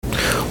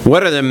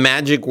What are the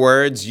magic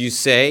words you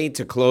say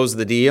to close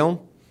the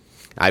deal?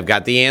 I've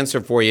got the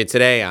answer for you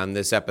today on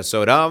this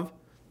episode of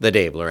the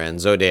Dave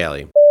Lorenzo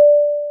Daily.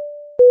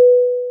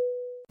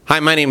 Hi,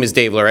 my name is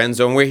Dave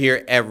Lorenzo, and we're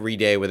here every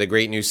day with a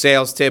great new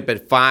sales tip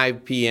at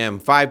 5 p.m.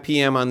 5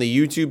 p.m. on the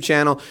YouTube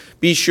channel.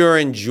 Be sure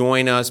and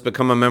join us.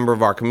 Become a member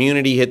of our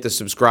community. Hit the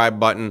subscribe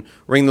button.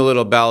 Ring the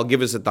little bell.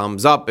 Give us a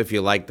thumbs up if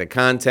you like the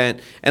content.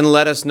 And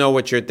let us know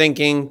what you're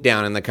thinking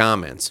down in the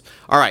comments.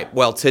 All right,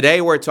 well,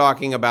 today we're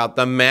talking about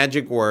the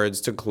magic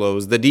words to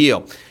close the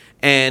deal.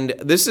 And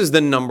this is the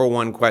number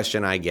one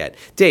question I get.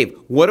 Dave,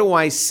 what do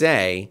I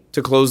say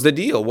to close the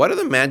deal? What are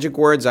the magic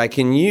words I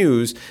can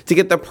use to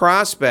get the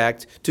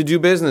prospect to do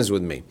business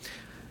with me?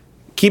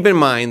 Keep in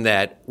mind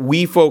that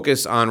we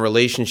focus on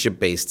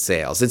relationship-based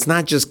sales. It's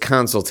not just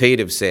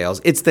consultative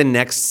sales. It's the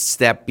next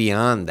step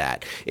beyond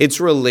that. It's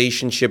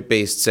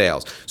relationship-based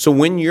sales. So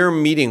when you're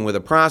meeting with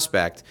a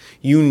prospect,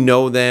 you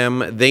know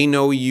them, they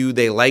know you,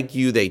 they like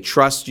you, they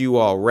trust you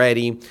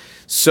already.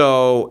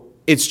 So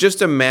it's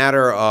just a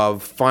matter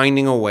of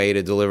finding a way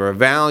to deliver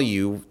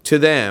value to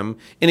them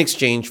in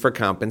exchange for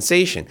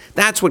compensation.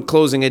 That's what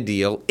closing a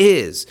deal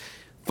is.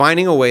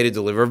 Finding a way to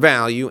deliver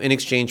value in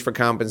exchange for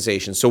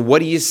compensation. So what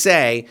do you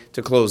say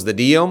to close the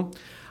deal?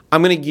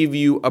 I'm going to give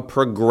you a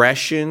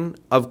progression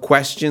of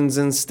questions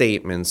and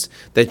statements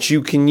that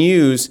you can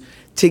use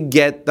to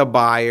get the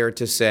buyer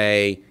to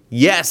say,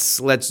 yes,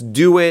 let's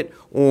do it,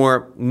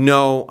 or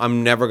no,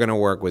 I'm never going to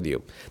work with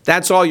you.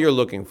 That's all you're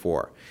looking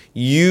for.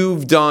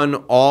 You've done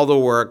all the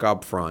work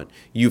up front.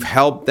 You've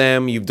helped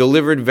them. You've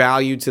delivered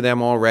value to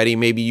them already.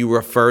 Maybe you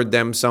referred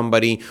them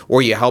somebody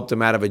or you helped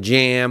them out of a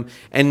jam.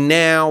 And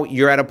now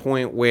you're at a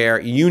point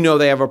where you know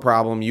they have a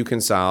problem you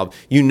can solve.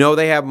 You know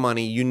they have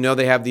money. You know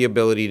they have the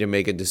ability to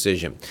make a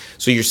decision.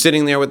 So you're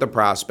sitting there with the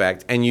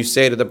prospect and you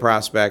say to the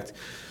prospect,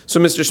 so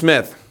Mr.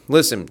 Smith,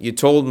 listen, you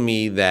told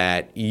me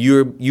that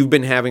you've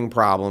been having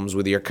problems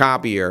with your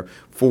copier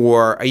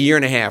for a year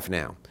and a half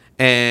now.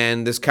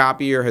 And this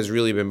copier has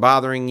really been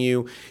bothering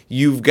you.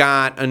 You've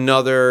got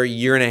another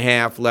year and a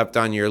half left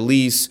on your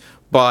lease,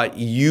 but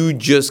you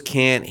just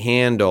can't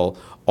handle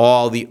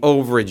all the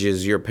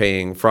overages you're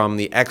paying from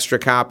the extra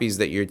copies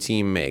that your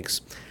team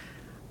makes.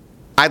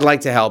 I'd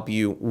like to help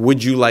you.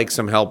 Would you like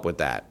some help with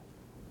that?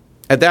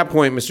 At that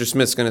point, Mr.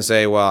 Smith's going to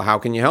say, well, how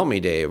can you help me,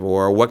 Dave?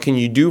 Or what can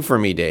you do for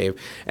me,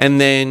 Dave? And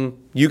then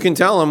you can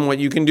tell him what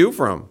you can do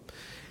for him.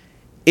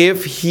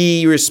 If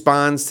he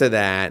responds to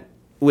that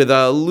with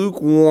a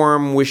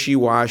lukewarm,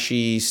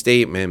 wishy-washy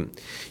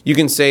statement, you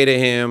can say to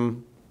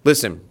him,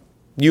 listen,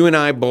 you and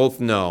I both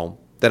know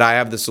that I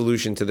have the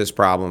solution to this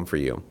problem for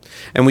you.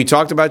 And we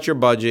talked about your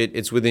budget.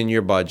 It's within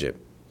your budget.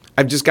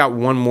 I've just got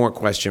one more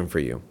question for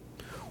you.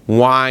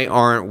 Why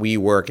aren't we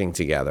working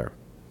together?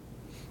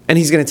 And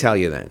he's going to tell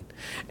you then.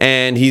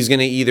 And he's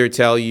going to either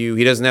tell you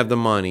he doesn't have the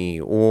money,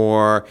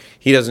 or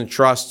he doesn't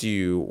trust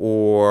you,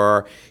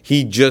 or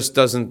he just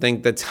doesn't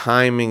think the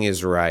timing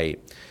is right.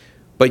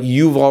 But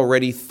you've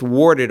already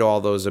thwarted all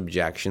those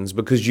objections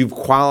because you've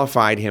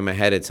qualified him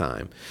ahead of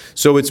time.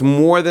 So it's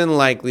more than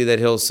likely that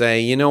he'll say,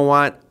 you know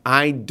what,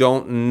 I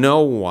don't know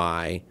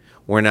why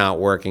we're not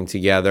working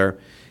together.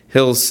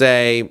 He'll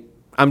say,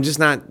 I'm just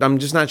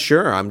not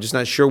sure. I'm just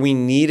not sure we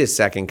need a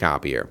second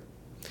copier.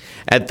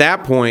 At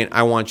that point,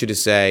 I want you to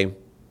say,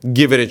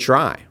 give it a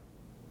try.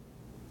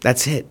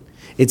 That's it.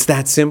 It's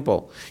that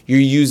simple. You're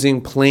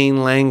using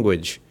plain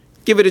language.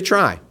 Give it a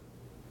try.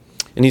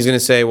 And he's going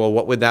to say, well,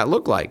 what would that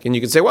look like? And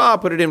you can say, well, I'll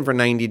put it in for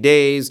 90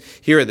 days.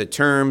 Here are the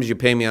terms. You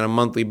pay me on a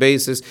monthly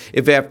basis.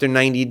 If after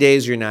 90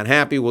 days you're not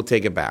happy, we'll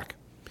take it back.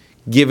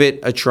 Give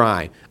it a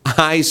try.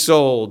 I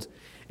sold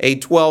a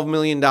 $12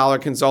 million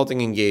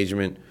consulting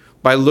engagement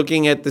by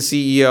looking at the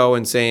CEO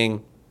and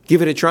saying,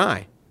 give it a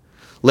try.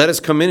 Let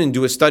us come in and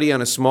do a study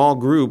on a small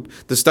group.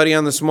 The study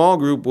on the small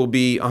group will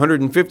be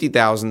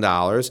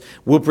 $150,000.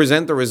 We'll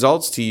present the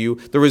results to you.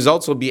 The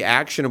results will be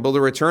actionable.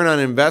 The return on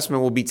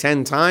investment will be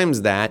 10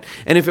 times that.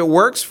 And if it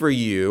works for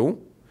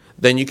you,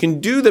 then you can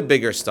do the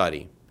bigger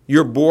study.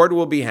 Your board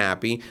will be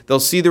happy. They'll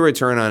see the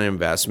return on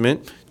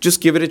investment.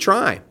 Just give it a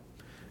try.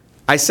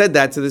 I said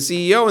that to the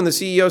CEO, and the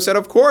CEO said,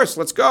 of course,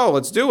 let's go.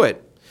 Let's do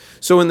it.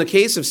 So in the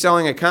case of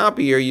selling a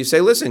copier, you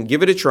say, listen,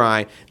 give it a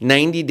try.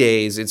 90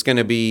 days, it's going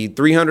to be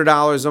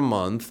 $300 a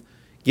month.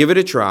 Give it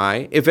a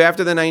try. If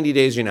after the 90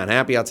 days you're not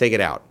happy, I'll take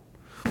it out.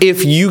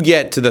 If you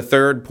get to the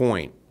third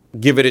point,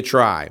 give it a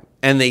try,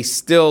 and they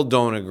still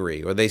don't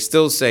agree or they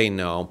still say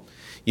no,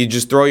 you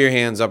just throw your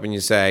hands up and you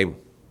say,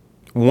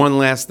 one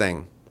last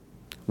thing.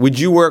 Would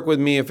you work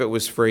with me if it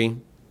was free?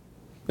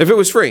 If it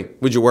was free,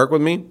 would you work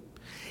with me?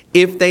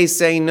 If they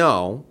say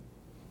no,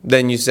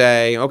 then you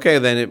say, okay,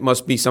 then it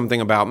must be something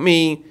about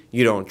me.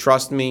 You don't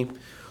trust me.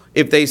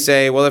 If they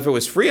say, well, if it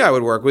was free, I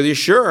would work with you.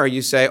 Sure.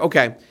 You say,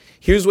 okay,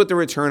 here's what the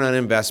return on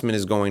investment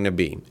is going to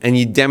be. And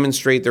you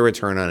demonstrate the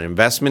return on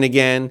investment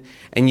again,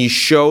 and you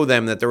show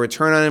them that the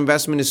return on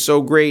investment is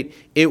so great,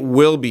 it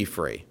will be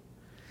free.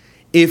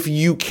 If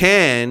you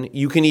can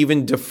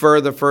even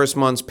defer the first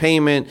month's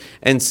payment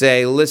and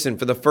say, listen,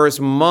 for the first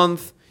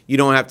month, you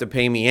don't have to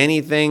pay me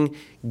anything.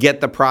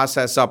 Get the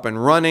process up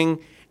and running.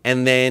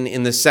 and then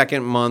in the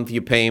second month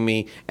you pay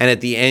me, and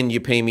at the end you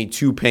pay me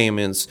 2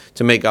 payments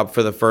to make up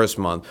for the first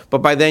month. But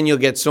by then you'll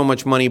get so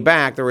much money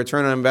back, the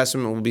return on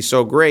investment will be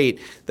so great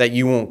that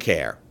you won't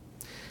care.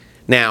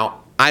 Now,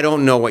 I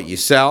don't know what you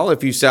sell.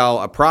 If you sell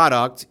a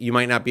product, you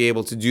might not be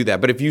able to do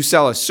that. But if you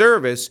sell a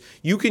service,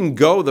 you can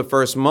go the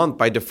first month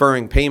by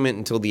deferring payment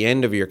until the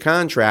end of your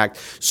contract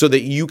so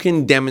that you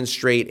can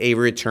demonstrate a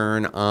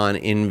return on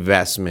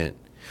investment.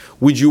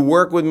 Would you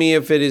work with me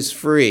if it is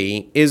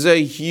free is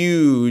a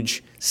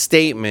huge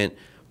statement,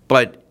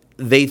 but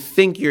they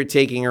think you're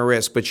taking a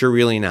risk, but you're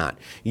really not.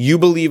 You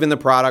believe in the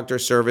product or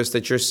service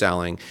that you're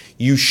selling.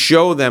 You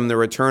show them the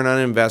return on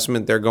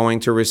investment they're going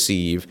to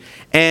receive.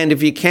 And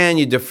if you can,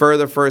 you defer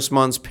the first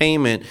month's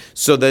payment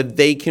so that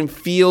they can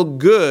feel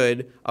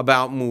good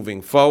about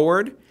moving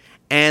forward,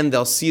 and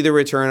they'll see the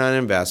return on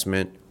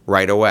investment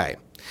right away.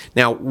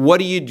 Now, what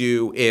do you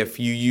do if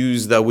you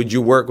use the "would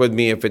you work with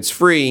me if it's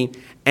free"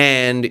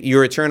 and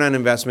your return on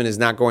investment is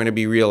not going to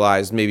be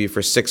realized maybe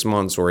for 6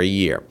 months or a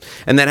year?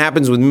 And that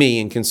happens with me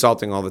in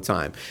consulting all the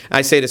time.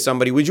 I say to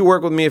somebody, "Would you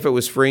work with me if it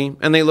was free?"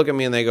 And they look at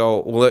me and they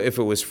go, "Well, if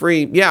it was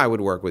free, yeah, I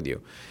would work with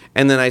you."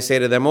 And then I say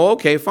to them, "Oh,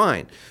 okay,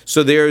 fine.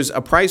 So there's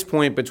a price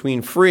point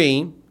between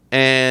free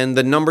and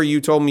the number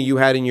you told me you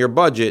had in your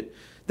budget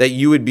that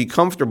you would be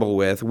comfortable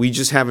with. We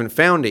just haven't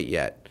found it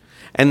yet."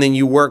 And then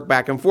you work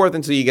back and forth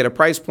until you get a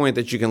price point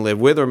that you can live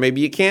with, or maybe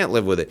you can't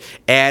live with it,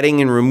 adding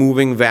and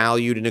removing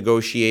value to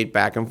negotiate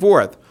back and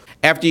forth.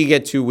 After you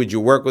get to "would you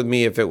work with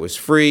me if it was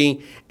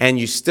free," and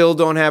you still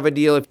don't have a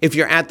deal, if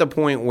you're at the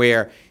point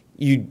where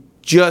you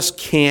just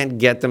can't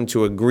get them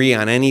to agree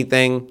on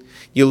anything,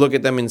 you look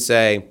at them and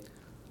say,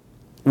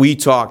 "We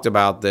talked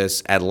about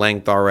this at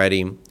length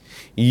already.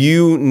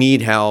 You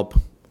need help.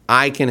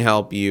 I can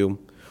help you.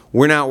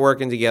 We're not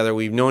working together.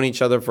 We've known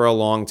each other for a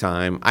long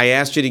time. I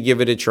asked you to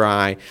give it a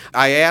try.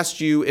 I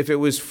asked you if it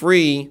was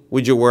free,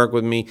 would you work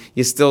with me?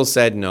 You still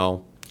said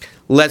no.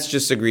 Let's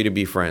just agree to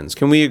be friends.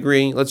 Can we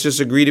agree? Let's just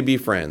agree to be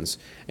friends."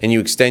 And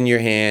you extend your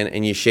hand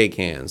and you shake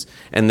hands.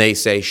 And they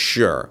say,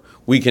 "Sure,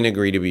 we can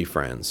agree to be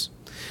friends."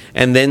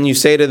 And then you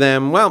say to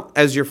them, "Well,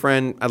 as your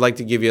friend, I'd like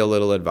to give you a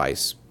little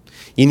advice.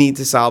 You need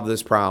to solve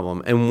this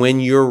problem. And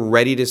when you're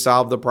ready to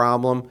solve the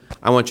problem,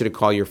 I want you to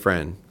call your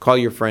friend. Call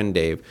your friend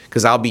Dave,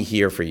 because I'll be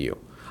here for you.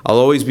 I'll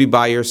always be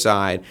by your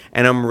side,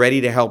 and I'm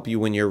ready to help you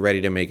when you're ready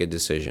to make a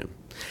decision."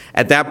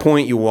 At that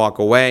point, you walk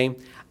away,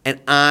 and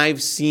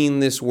I've seen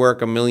this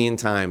work a million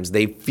times.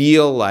 They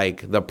feel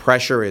like the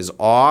pressure is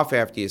off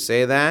after you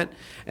say that,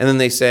 and then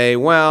they say,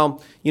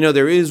 "Well,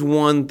 there is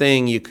one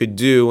thing you could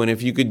do, and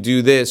if you could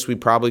do this, we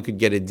probably could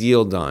get a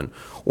deal done."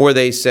 Or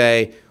they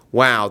say,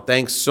 "Wow,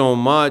 thanks so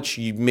much.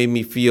 You made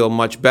me feel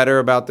much better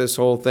about this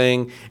whole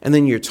thing." And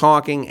then you're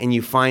talking and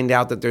you find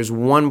out that there's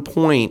one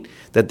point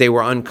that they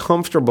were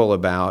uncomfortable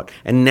about,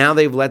 and now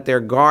they've let their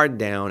guard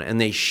down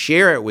and they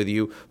share it with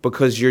you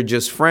because you're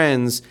just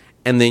friends,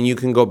 and then you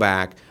can go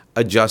back,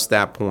 adjust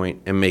that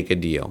point, and make a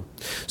deal.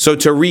 So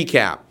to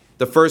recap,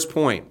 the first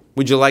point,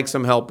 would you like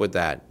some help with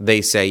that? They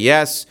say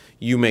yes,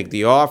 you make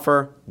the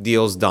offer,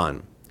 deal's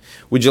done.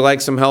 Would you like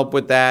some help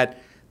with that?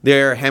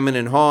 They're hemming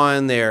and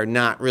hawing. They're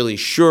not really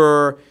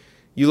sure.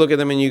 You look at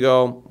them and you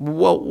go,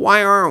 "Well,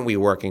 why aren't we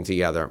working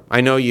together?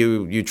 I know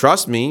you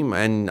trust me,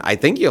 and I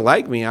think you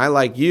like me. I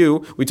like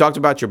you. We talked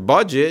about your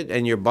budget,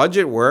 and your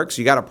budget works.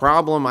 You got a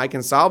problem. I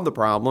can solve the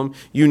problem.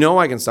 You know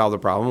I can solve the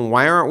problem.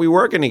 Why aren't we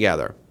working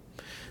together?"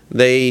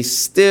 They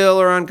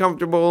still are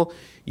uncomfortable.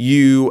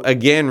 You,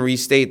 again,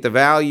 restate the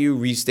value,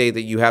 restate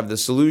that you have the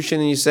solution,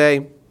 and you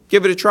say,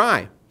 "Give it a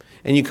try."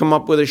 And you come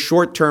up with a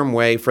short-term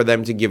way for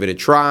them to give it a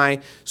try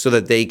so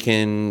that they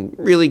can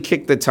really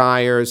kick the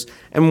tires.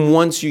 And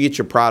once you get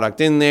your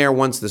product in there,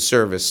 once the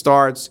service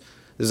starts,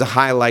 there's a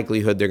high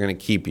likelihood they're going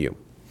to keep you.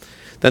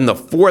 Then the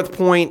fourth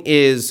point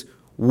is,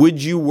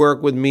 would you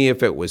work with me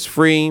if it was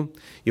free?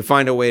 You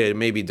find a way to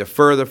maybe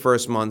defer the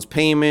first month's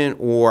payment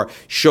or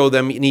show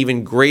them an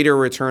even greater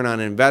return on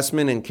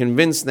investment and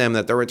convince them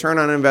that the return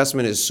on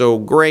investment is so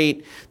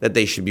great that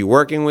they should be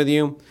working with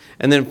you.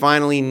 And then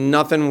finally,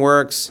 nothing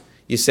works.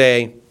 You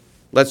say,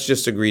 "Let's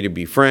just agree to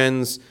be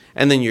friends."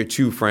 And then you're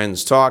two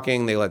friends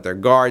talking. They let their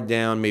guard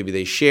down. Maybe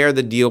they share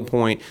the deal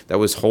point that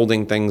was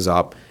holding things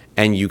up,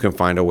 and you can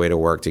find a way to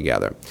work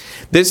together.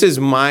 This is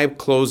my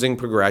closing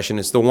progression.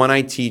 It's the one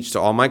I teach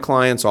to all my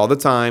clients all the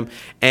time,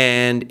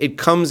 and it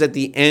comes at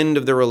the end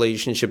of the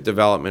relationship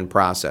development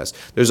process.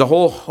 There's a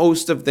whole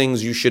host of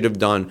things you should have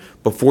done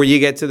before you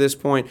get to this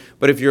point,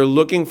 but if you're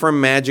looking for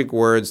magic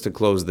words to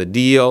close the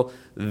deal,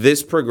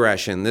 this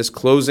progression, this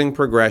closing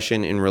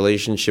progression in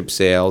relationship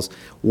sales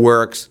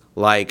works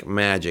like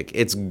magic.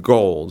 It's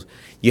gold.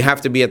 You have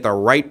to be at the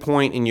right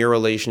point in your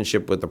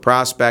relationship with the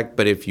prospect,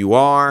 but if you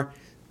are,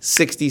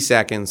 60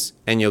 seconds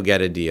and you'll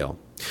get a deal.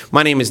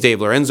 My name is Dave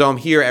Lorenzo. I'm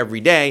here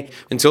every day.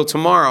 Until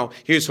tomorrow,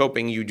 here's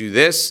hoping you do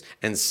this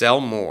and sell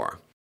more.